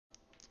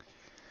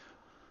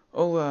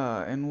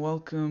Hola, and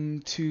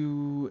welcome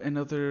to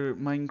another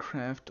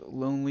Minecraft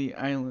Lonely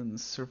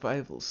Islands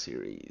survival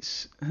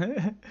series.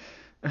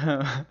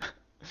 Uh,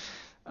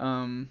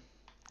 um,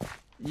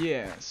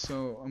 yeah,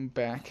 so I'm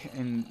back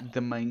in the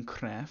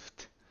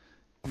Minecraft,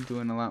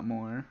 doing a lot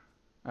more.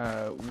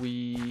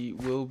 We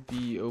will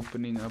be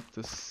opening up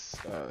this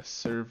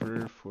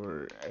server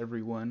for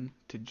everyone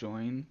to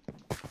join,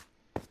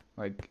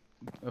 like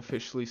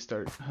officially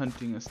start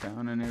hunting us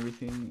down and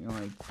everything in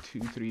like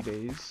 2, 3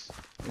 days,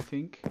 I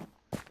think.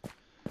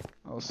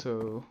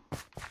 Also,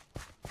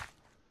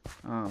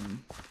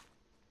 um,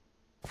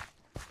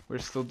 we're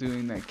still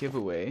doing that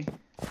giveaway.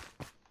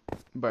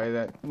 By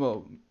that,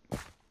 well,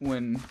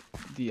 when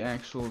the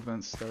actual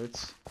event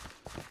starts.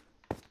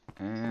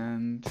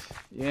 And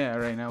yeah,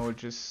 right now we're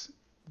just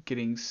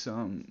getting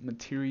some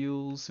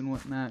materials and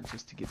whatnot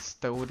just to get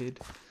started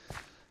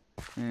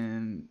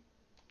and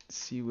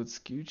see what's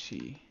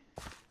Gucci.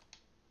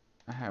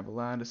 I have a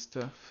lot of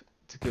stuff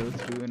to go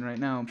through, and right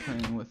now I'm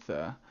playing with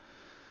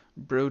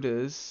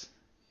Brodas.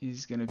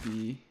 He's gonna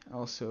be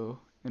also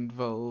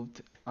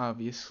involved,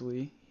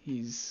 obviously.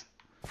 He's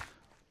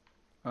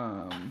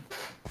um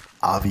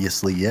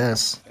Obviously,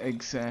 yes.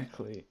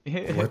 exactly.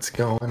 What's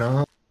going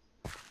on?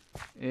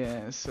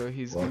 Yeah, so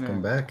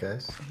Welcome back,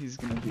 guys. he's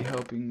gonna be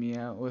helping me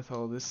out with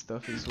all this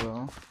stuff as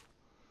well.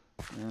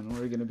 And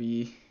we're gonna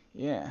be,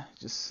 yeah,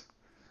 just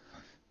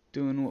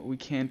doing what we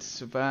can to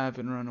survive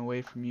and run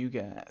away from you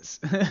guys.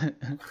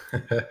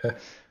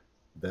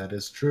 That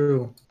is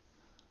true.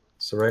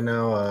 So right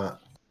now,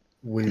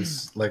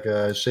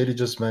 Shady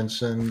just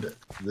mentioned,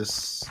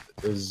 this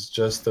is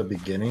just the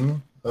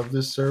beginning of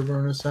this server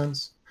in a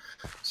sense.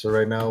 So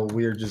right now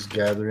we are just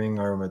gathering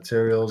our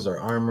materials, our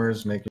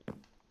armors, making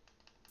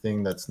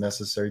everything that's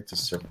necessary to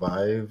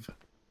survive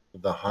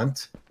the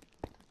hunt,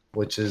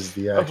 which is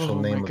the actual Oh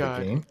my name of the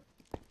god. game.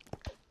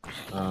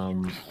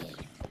 Um,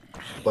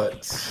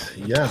 but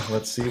yeah,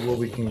 let's see what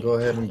we can go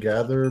ahead and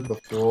gather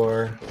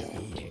before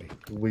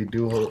we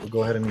do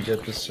go ahead and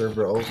get the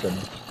server open.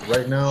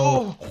 Right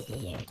now,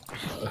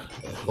 Oh!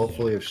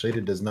 hopefully if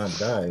Shady does not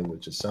die,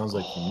 which it sounds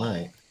like he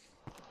might,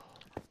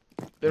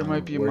 There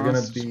might be a we're gonna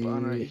monster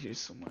spawn right be here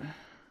somewhere.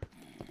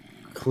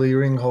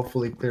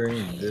 hopefully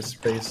clearing this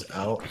space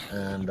out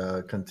and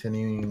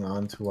continuing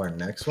on to our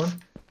next one.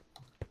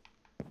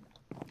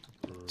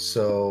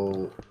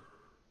 So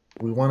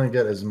we want to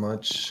get as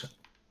much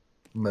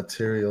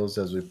materials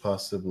as we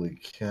possibly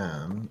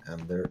can,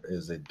 and there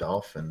is a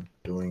dolphin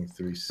doing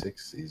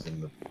 360s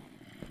in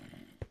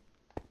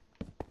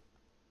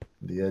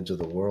the edge of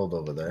the world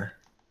over there.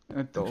 A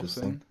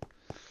Interesting. dolphin.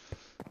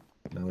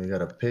 Now we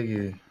got a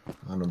piggy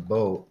on a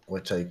boat,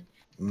 which I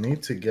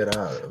need to get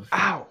out of.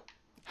 Ow!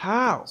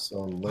 How?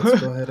 So let's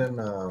go ahead and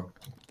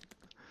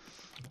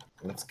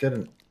let's get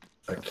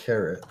a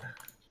carrot.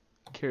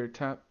 Carrot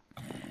top.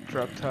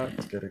 Drop top.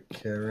 Let's get a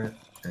carrot,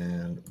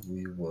 and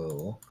we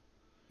will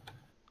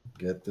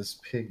get this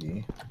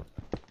piggy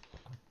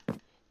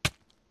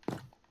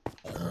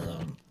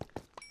um,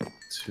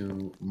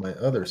 to my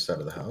other side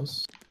of the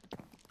house.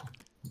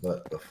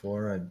 But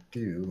before I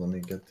do, let me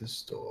get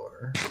this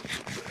door.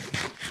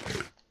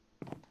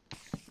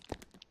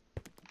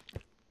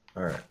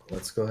 Alright,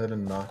 let's go ahead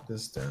and knock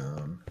this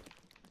down.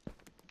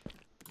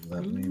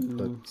 Let me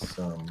put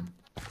some...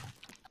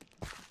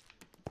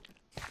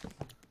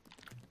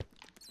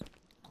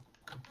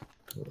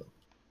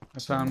 I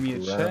found me a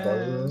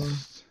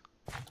chest.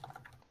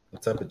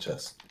 What type of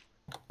chest?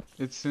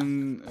 It's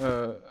in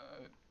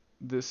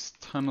this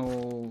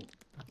tunnel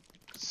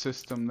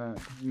system that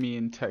me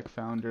and Tech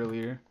found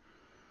earlier.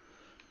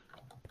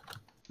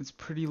 It's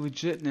pretty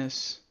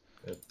legitness.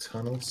 A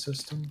tunnel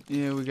system?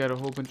 Yeah, we got a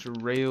whole bunch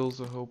of rails,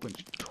 a whole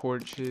bunch of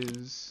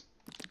torches.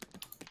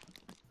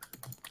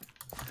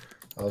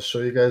 I'll show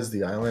you guys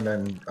the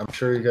island. I'm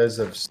sure you guys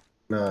have seen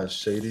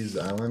Shady's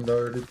Island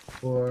already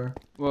before.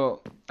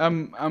 Well,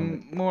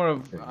 I'm more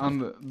of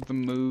on the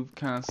move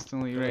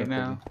constantly right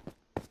now.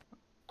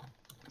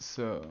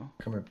 So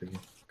come here, piggy.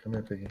 Come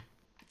here, piggy.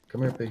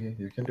 Come here, piggy.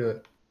 You can do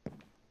it.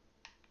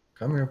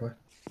 Come here, boy.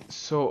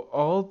 So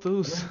all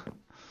those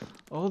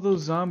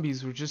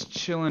zombies were just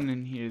chilling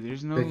in here.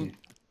 There's no Piggy.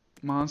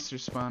 monster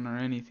spawn or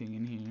anything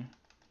in here.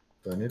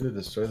 Do I need to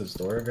destroy this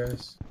door,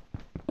 guys?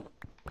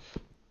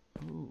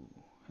 Ooh,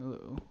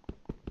 hello.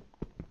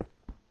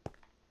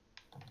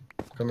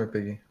 Come here,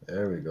 piggy.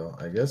 There we go.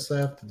 I guess I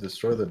have to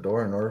destroy the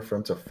door in order for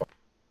him to fall.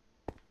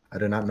 I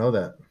did not know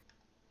that.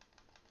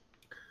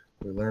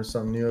 We learn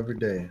something new every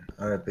day.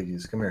 Alright,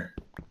 piggies, come here.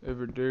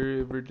 Every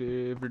day.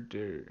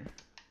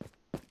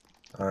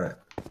 Alright.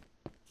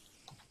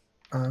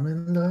 I'm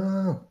in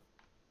love.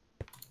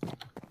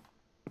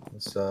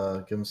 Let's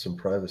give him some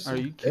privacy. Are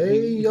you kidding?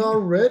 Hey, y'all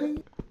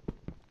ready?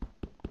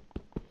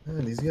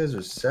 Man, these guys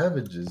are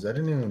savages. I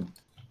didn't even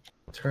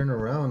turn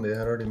around. They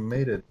had already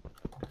made it.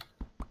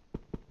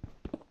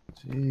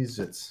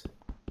 Jesus.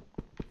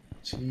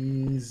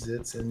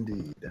 Jesus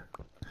indeed.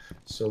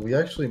 So we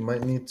actually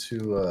might need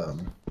to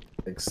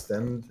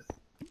extend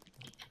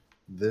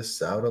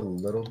this out a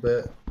little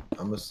bit.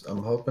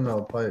 I'm hoping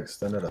I'll probably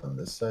extend it on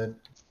this side.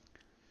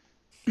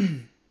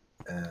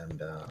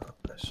 And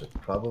I should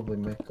probably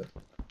make a.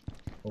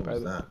 What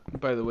was that?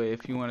 By the way,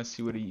 if you want to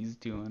see what he's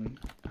doing,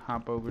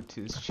 hop over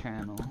to his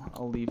channel.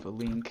 I'll leave a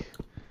link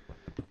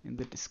in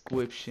the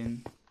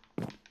description.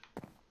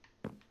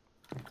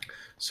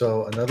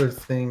 So another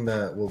thing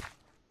that will,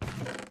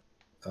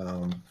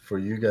 for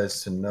you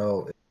guys to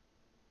know,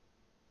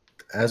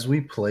 as we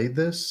play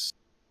this,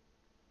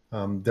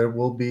 there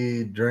will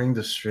be during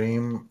the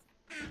stream,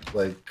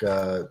 like,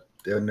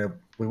 and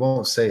we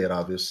won't say it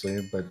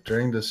obviously, but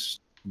during the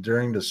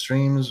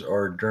streams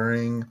or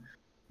during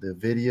the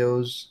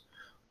videos,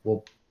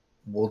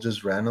 we'll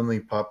just randomly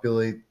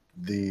populate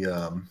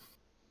the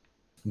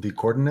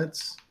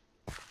coordinates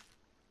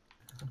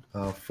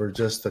for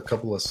just a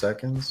couple of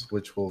seconds,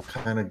 which will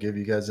kind of give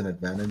you guys an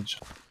advantage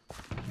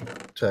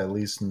to at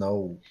least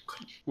know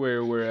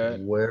Where we're at.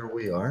 where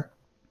we are.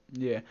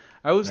 Yeah,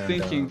 I was And,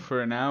 thinking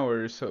for an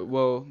hour or so.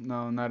 Well,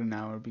 no, not an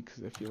hour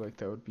because I feel like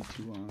that would be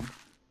too long.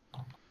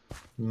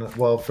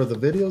 Well, for the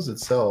videos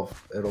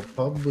itself, it'll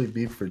probably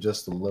be for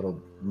just a little,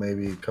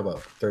 maybe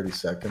about 30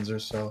 seconds or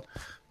so.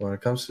 When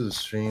it comes to the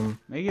stream,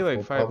 Make it like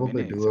we'll 5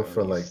 probably minutes do it at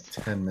for like least.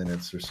 10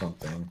 minutes or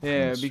something.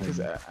 Yeah, because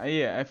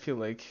I feel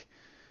like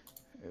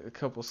a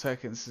couple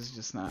seconds is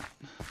just not.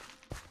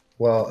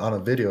 Well, on a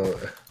video,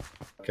 it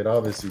could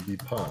obviously be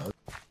paused.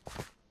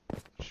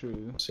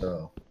 True.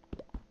 So,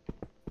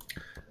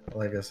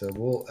 like I said,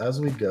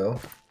 as we go,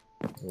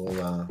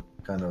 we'll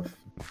kind of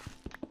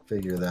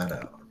figure that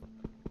out.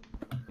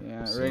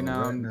 Yeah, So right now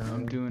right I'm now-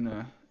 doing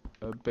a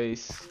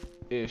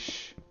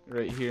base-ish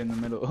right here in the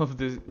middle of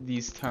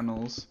these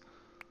tunnels.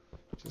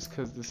 Just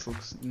because this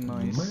looks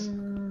nice.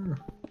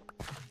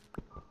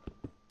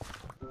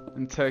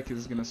 And Tech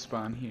is gonna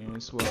spawn here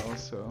as well,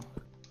 so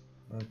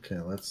Okay,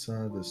 let's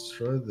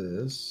destroy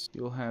this.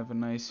 you'll have a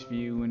nice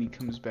view when he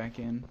comes back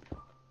in.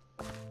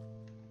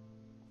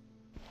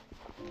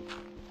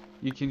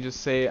 You can just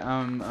say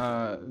I'm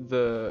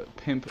the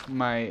pimp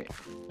my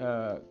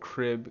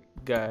crib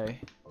guy.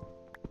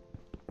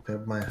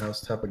 Pimp my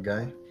house type of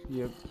guy.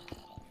 Yep.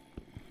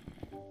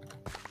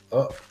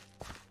 Oh,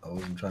 I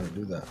wasn't trying to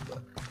do that,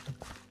 but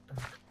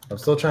I'm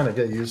still trying to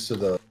get used to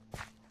the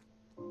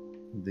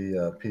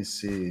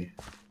PC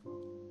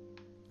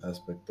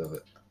aspect of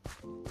it.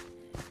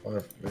 Oh, I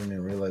didn't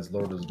even realize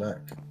Lord was back.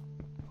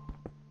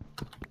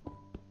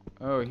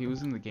 Oh, he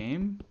was in the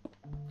game?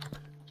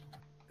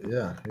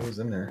 Yeah, he was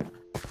in there.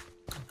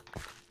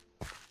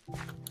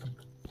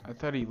 I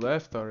thought he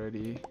left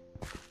already.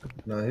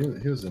 No,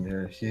 he was in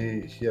here.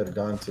 He had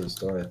gone to the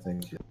store, I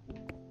think.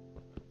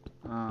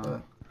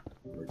 But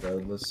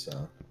regardless,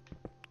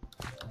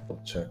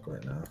 we'll check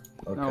right now.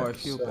 Okay, no, I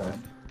feel so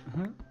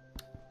bad.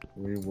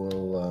 we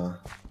will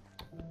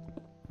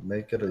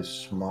make it a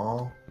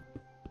small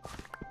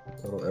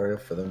little area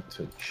for them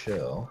to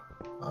chill.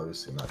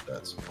 Obviously not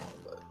that small,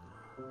 but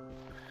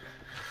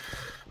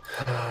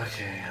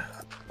okay.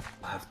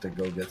 I'll have to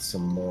go get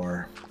some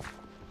more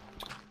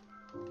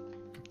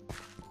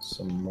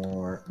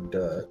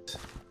dirt.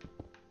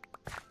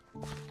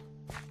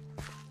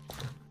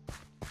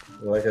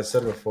 Like I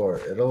said before,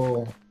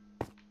 it'll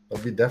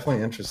be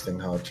definitely interesting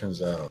how it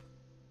turns out.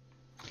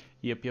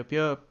 Yep.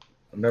 I've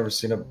never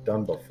seen it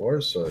done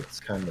before, so it's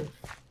kind of...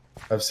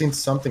 I've seen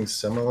something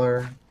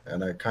similar,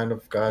 and I kind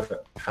of got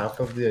half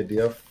of the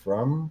idea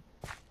from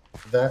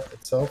that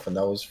itself, and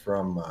that was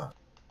from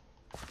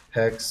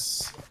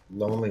Hex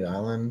Lonely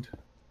Island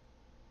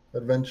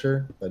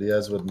adventure that he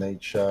has with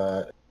Nate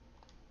Shot,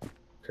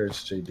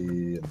 Kurtz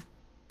JD, and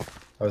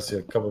obviously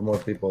a couple more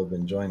people have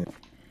been joining.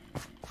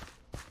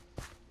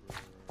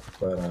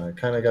 But I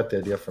kind of got the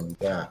idea from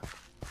that,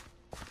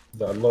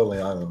 the Lonely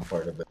Island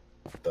part of it.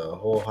 The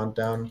whole hunt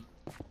down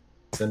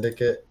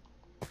syndicate,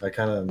 I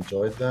kind of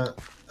enjoyed that,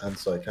 and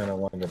so I kind of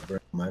wanted to bring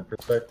my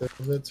perspective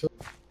of it to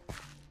it.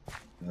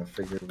 And I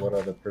figured what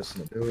other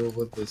person to do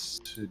with this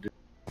to do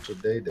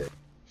Day.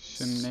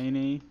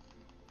 Shanane.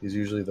 He's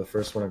usually the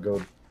first one to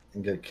go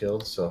and get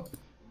killed, so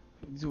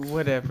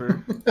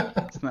Whatever.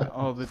 It's not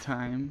all the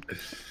time.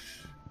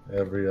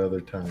 every other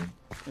time.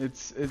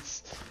 It's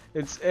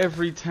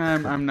every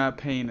time I'm not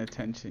paying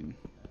attention.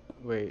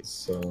 Wait,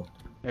 So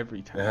every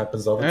it time.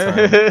 happens all the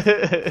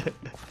time.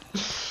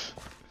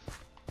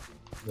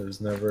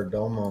 There's never a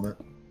dull moment,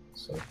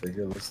 so I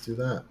figured let's do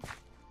that.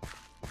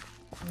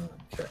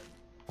 Okay.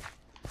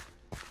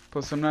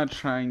 Plus, I'm not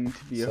trying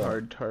to be a So-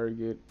 hard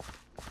target.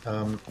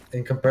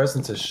 In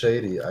comparison to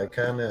Shady, I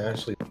kind of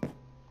actually...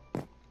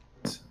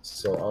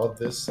 So all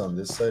this on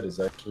this side is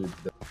actually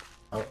built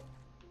out.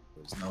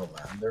 There's no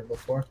land there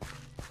before.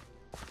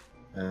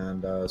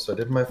 And so I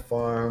did my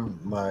farm,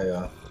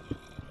 my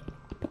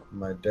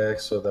deck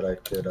so that I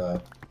could...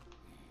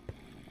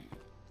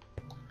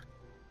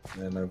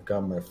 and I've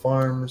got my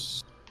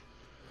farms.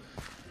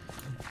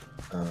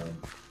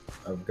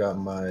 I've got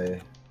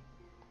my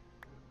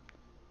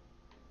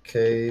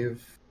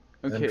cave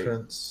Okay,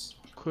 entrance.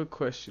 quick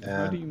question.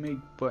 How do you make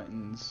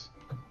buttons?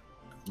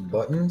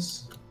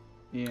 Buttons?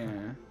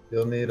 Yeah.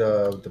 You'll need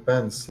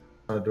depends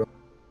on do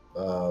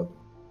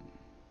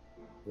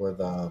with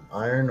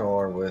iron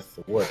or with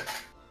wood.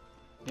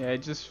 Yeah, I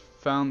just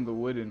found the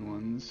wooden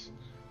ones.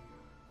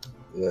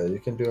 Yeah, you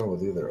can do them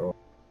with either or.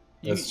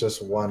 It's You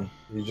just one.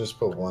 You just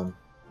put one.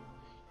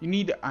 you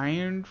need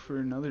iron for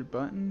another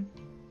button?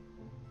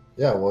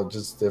 Yeah, well,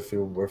 just if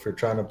you're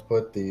trying to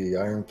put the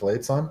iron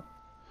plates on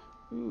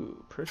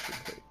Ooh, pressure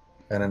plate.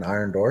 and an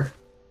iron door,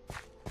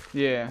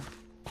 Yeah.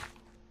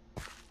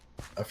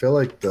 I feel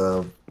like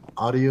the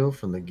audio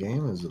from the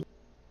game is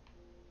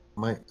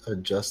might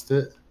adjust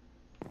it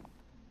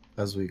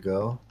as we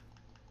go.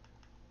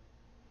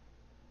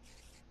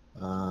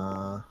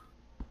 All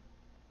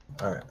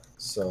right.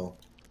 So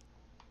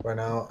right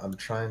now I'm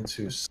trying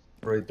to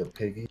separate the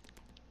piggy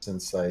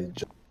since I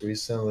just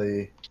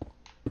recently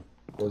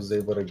was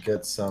able to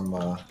get some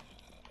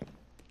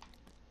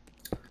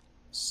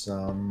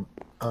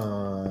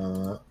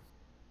uh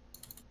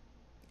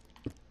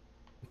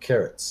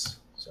carrots.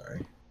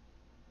 Sorry.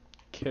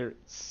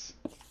 Carrots.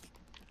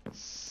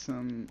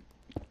 Some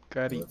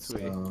Let's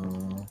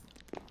garitsue.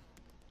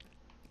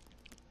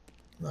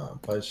 no, I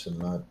probably should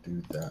not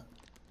do that.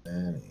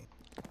 Any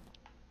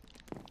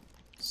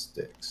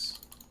sticks.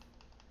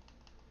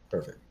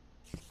 Perfect.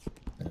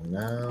 And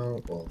now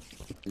we'll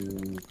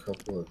do a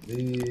couple of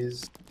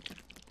these.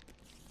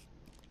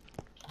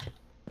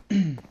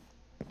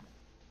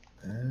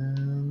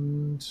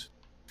 And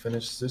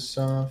finish this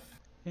off.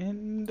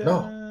 And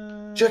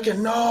No!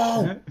 Chicken,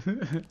 no!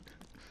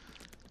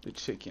 the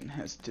chicken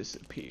has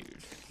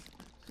disappeared.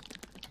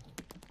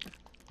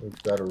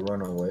 We've got to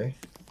run away.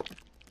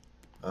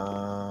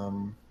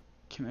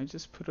 Can I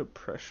just put a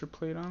pressure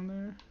plate on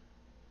there?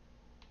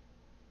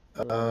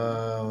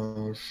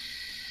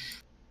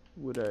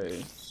 Would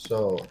I?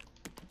 So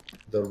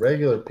the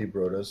regular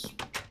P-Brotas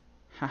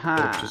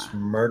Haha. just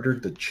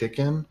murdered the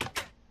chicken.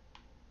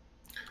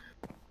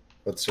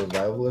 But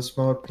survivalist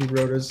mode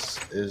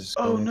P-Brotas is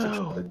Oh going to try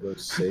no! to go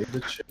save the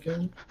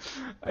chicken.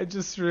 I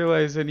just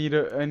realized I need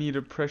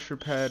a pressure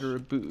pad or a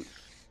boot.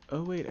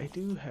 Oh wait, I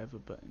do have a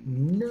button.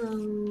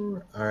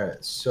 No.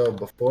 Alright, so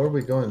before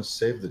we go and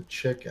save the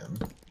chicken,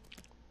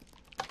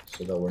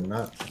 so that we're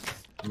not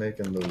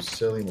making those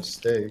silly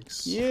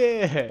mistakes,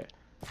 Yeah!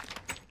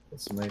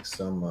 let's make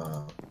some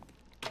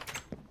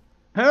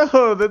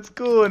Oh, that's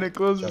cool, and it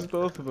closes jump.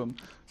 both of them.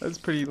 That's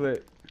pretty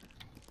lit.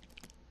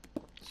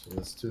 So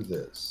let's do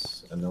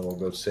this, and then we'll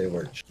go save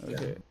our chicken.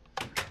 Okay.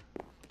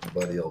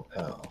 Buddy old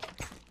pal.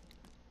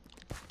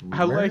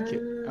 I like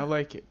it. I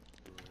like it.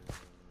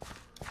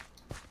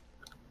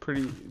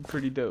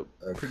 Pretty dope.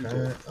 Okay, Pretty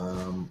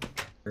dope.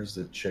 where's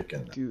the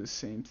chicken? Do the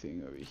same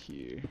thing over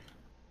here.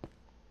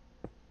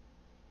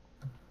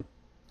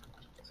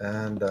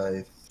 And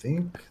I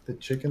think the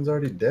chicken's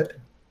already dead.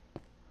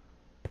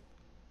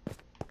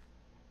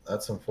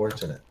 That's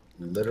unfortunate.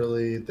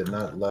 Literally did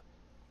not let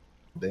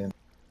them.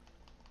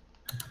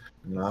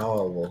 Now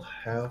I will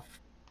have.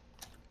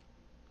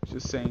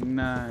 Just saying,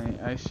 nah,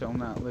 I shall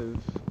not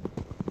live.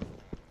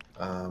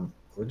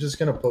 We're just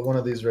gonna put one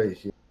of these right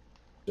here,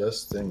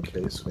 just in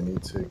case we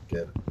need to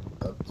get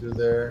up to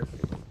there.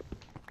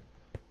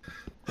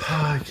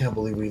 I can't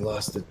believe we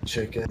lost the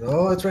chicken.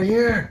 Oh, it's right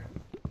here.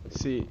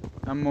 See,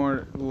 I'm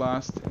more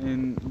lost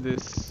in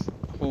this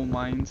whole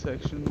mine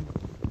section,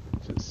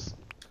 just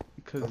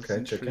because Okay,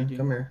 it's chicken, intriguing.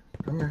 come here,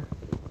 come here,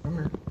 come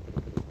here,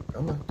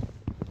 come on.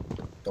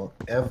 Don't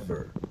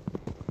ever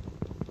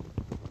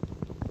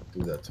do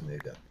that to me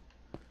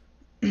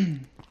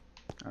again.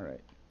 All right.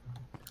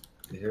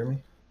 You hear me?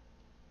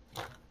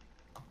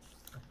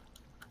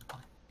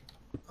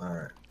 All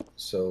right.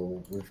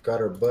 So we've got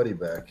our buddy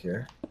back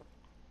here.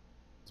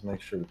 Let's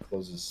make sure we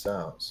close this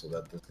out so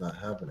that does not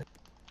happen again.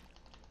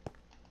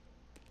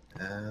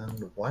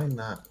 And why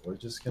not? We're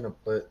just gonna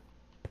put.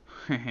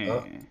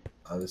 Oh,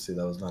 obviously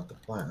that was not the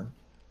plan.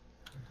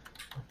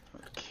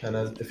 Okay.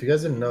 And if you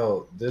guys didn't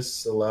know,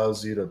 this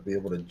allows you to be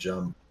able to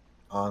jump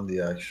on the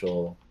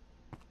actual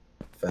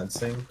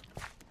fencing.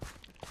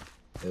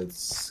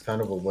 It's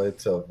kind of a way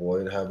to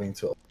avoid having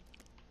to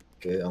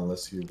gate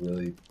unless you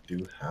really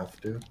do have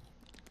to.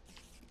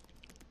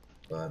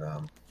 But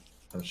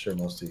I'm sure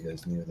most of you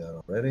guys knew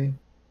that already.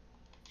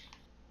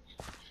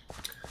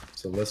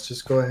 So let's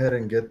just go ahead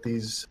and get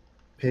these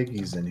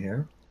piggies in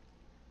here.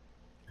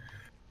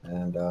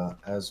 And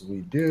as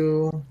we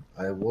do,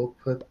 I will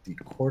put the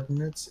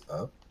coordinates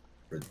up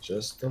for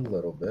just a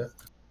little bit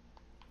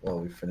while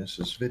we finish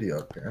this video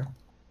up here.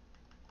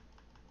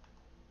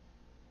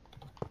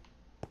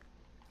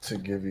 To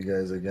give you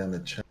guys again a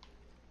chance.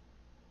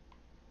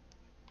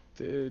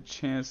 The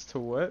chance to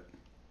what?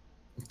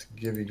 To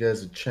give you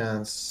guys a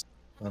chance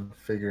on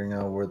figuring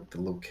out where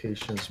the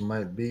locations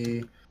might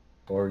be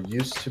or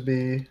used to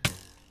be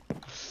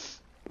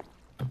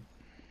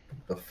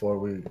before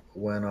we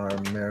went our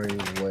merry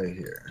way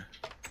here.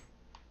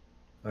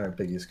 All right,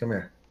 piggies, come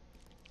here.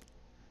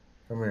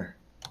 Come here.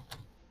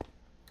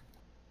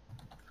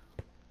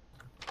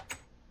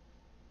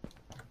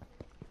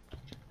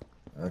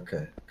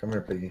 Okay, come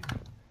here, piggy.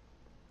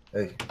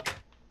 Hey.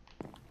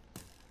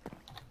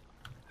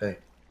 Hey.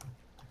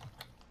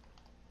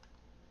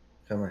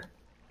 Come here.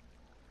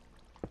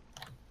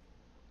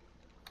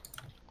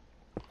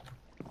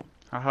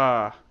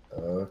 Haha.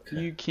 Okay.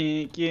 You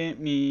can't get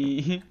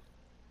me.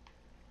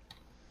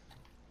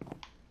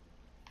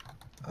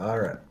 All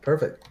right.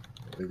 Perfect.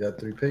 We got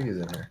 3 piggies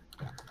in here.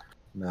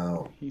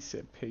 Now, He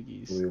said do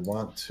piggies. we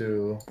want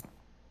to?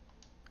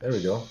 There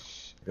we go.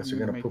 I guess I'm we're gonna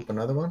gonna make. poop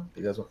another one.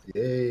 You guys want?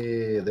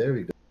 Yay! There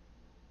we go.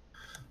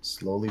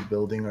 Slowly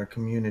building our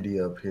community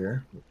up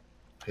here.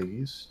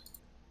 Piggies.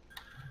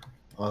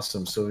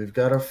 Awesome. So we've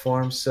got our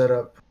farm set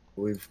up.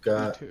 We've Me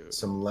got too.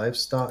 some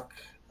livestock.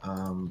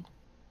 Um,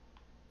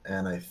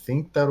 and I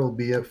think that'll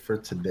be it for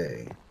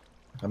today.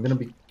 I'm gonna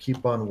be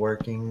keep on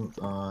working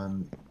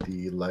on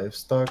the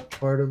livestock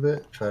part of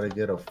it. Try to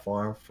get a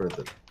farm for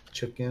the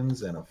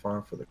chickens and a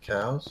farm for the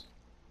cows.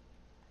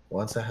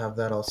 Once I have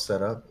that all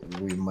set up,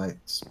 we might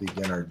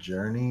begin our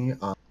journey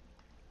on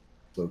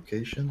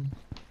location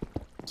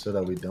so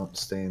that we don't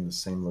stay in the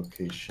same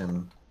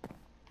location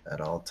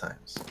at all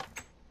times.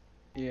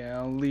 Yeah,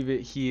 I'll leave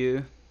it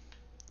here.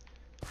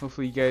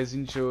 Hopefully you guys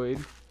enjoyed.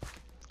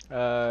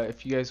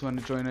 If you guys want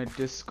to join our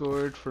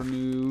Discord for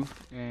new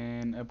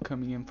and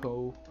upcoming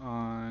info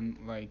on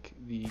like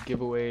the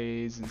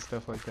giveaways and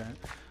stuff like that,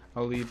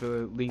 I'll leave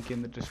a link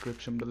in the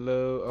description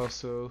below.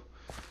 Also,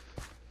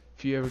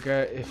 if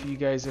you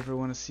guys ever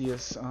want to see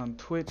us on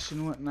Twitch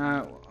and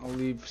whatnot, I'll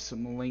leave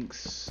some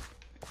links.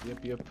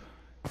 Yep.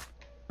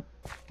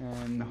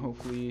 And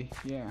hopefully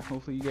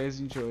you guys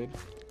enjoyed.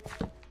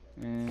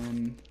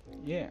 And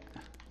yeah,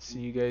 see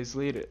you guys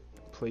later.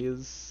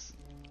 Players.